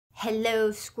Hello,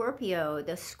 Scorpio,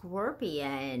 the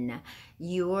Scorpion.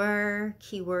 Your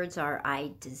keywords are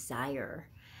I desire.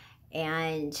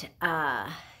 And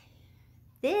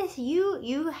this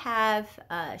you have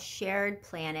a shared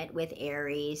planet with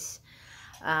Aries,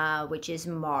 which is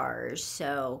Mars.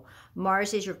 So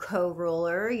Mars is your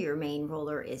co-ruler. Your main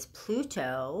ruler is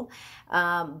Pluto.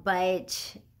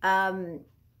 But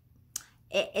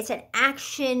it's an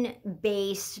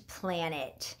action-based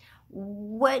planet.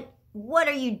 What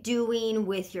are you doing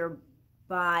with your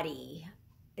body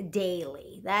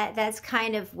daily? That's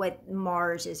kind of what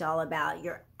Mars is all about.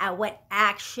 What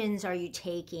actions are you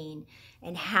taking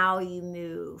and how you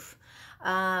move.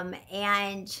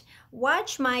 And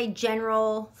watch my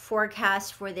general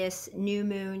forecast for this new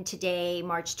moon today,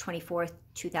 March 24th,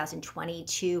 2020,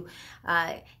 to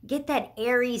get that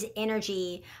Aries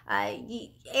energy.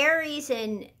 Aries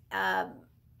and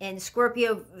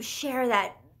Scorpio share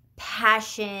that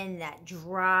passion, that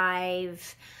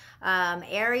drive.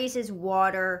 Aries is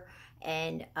water,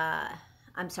 and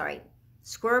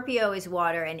Scorpio is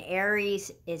water and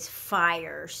Aries is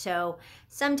fire. So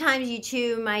sometimes you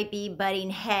two might be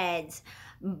butting heads,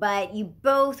 but you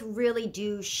both really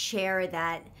do share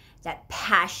that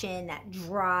passion, that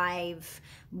drive,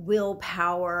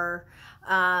 willpower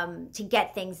to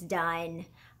get things done.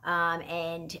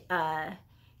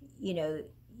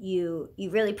 You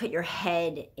really put your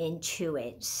head into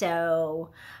it.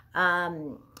 So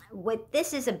what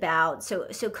this is about,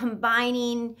 so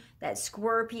combining that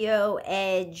Scorpio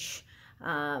edge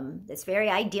that's very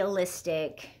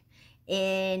idealistic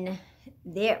in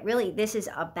there. Really, this is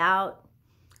about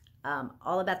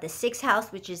all about the sixth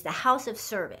house, which is the house of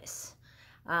service.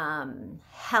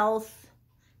 Health,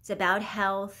 it's about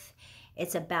health.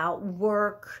 It's about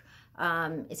work.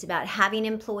 It's about having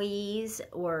employees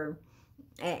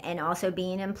and also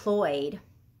being employed.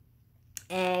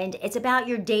 And it's about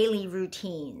your daily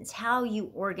routines, how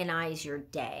you organize your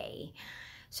day.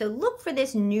 So look for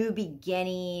this new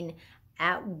beginning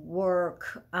at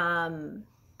work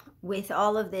with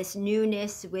all of this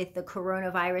newness with the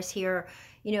coronavirus here.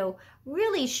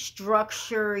 Really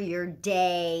structure your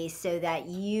day so that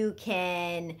you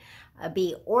can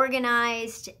be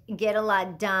organized, get a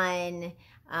lot done,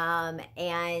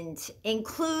 and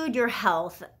include your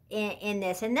health in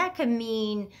this. And that could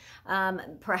mean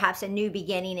perhaps a new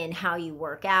beginning in how you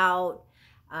work out,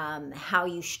 how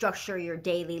you structure your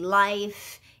daily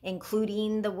life,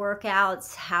 including the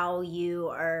workouts, how you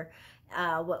are,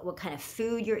 what kind of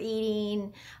food you're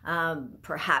eating.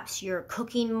 Perhaps you're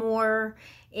cooking more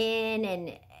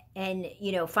and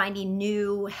finding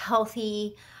new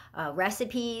healthy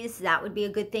recipes. That would be a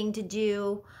good thing to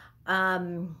do.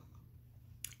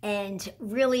 And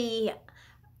really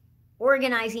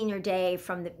organizing your day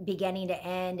from the beginning to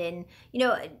end. And,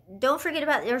 don't forget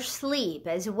about your sleep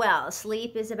as well.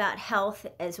 Sleep is about health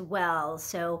as well.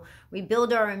 So we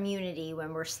build our immunity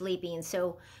when we're sleeping.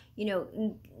 So,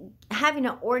 having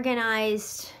an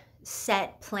organized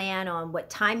set plan on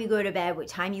what time you go to bed, what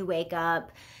time you wake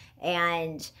up,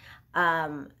 and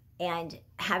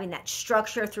having that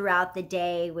structure throughout the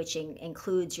day, which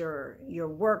includes your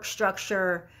work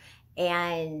structure,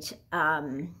 and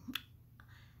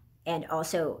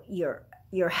also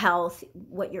your health,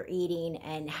 what you're eating,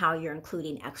 and how you're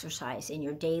including exercise in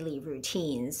your daily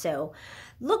routine. So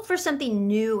look for something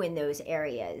new in those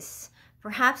areas.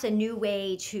 Perhaps a new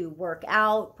way to work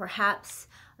out, perhaps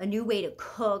a new way to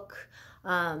cook,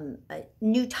 a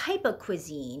new type of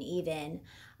cuisine even,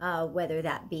 whether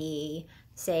that be,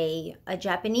 say, a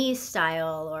Japanese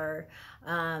style or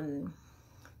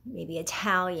maybe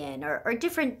Italian or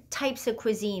different types of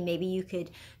cuisine. Maybe you could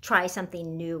try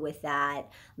something new with that,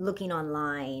 looking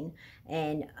online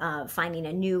and finding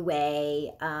a new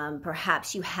way.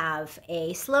 Perhaps you have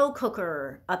a slow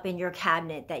cooker up in your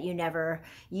cabinet that you never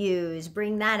use.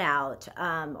 Bring that out,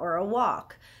 or a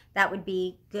wok. That would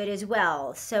be good as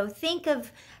well. So think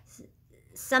of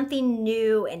something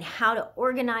new and how to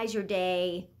organize your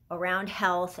day around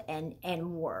health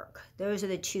and work. Those are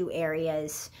the two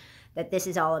areas that this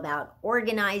is all about,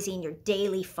 organizing your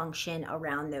daily function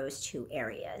around those two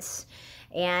areas.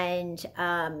 And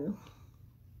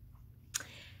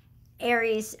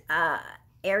Aries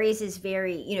is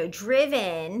very,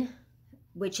 driven,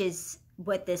 which is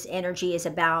what this energy is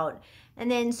about.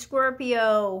 And then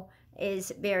Scorpio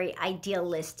is very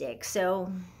idealistic.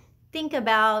 So think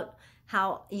about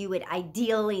how you would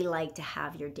ideally like to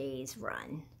have your days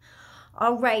run.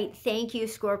 All right, thank you,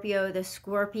 Scorpio, the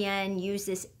Scorpion. Use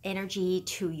this energy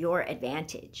to your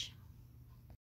advantage.